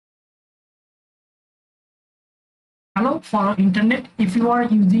Hello for internet. If you are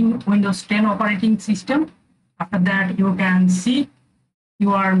using Windows 10 operating system, after that you can see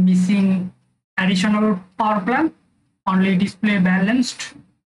you are missing additional power plan, only display balanced.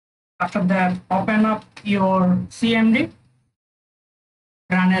 After that, open up your CMD,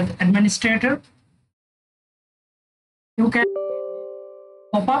 run as administrator. You can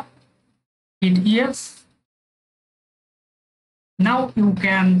pop up, hit yes. Now you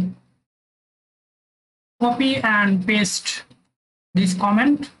can copy and paste this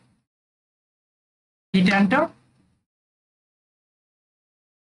comment, hit enter.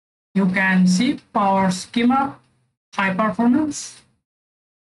 You can see power schema, high performance.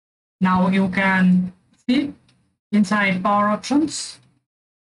 Now you can see inside power options,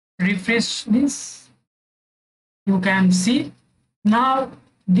 refresh this. You can see now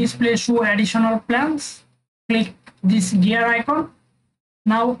display show additional plans. Click this gear icon.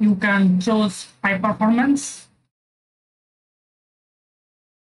 Now you can choose high performance.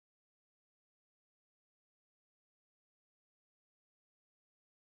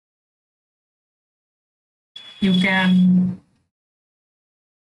 You can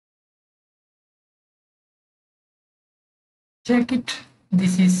check it.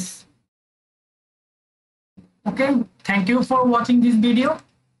 This is okay. Thank you for watching this video.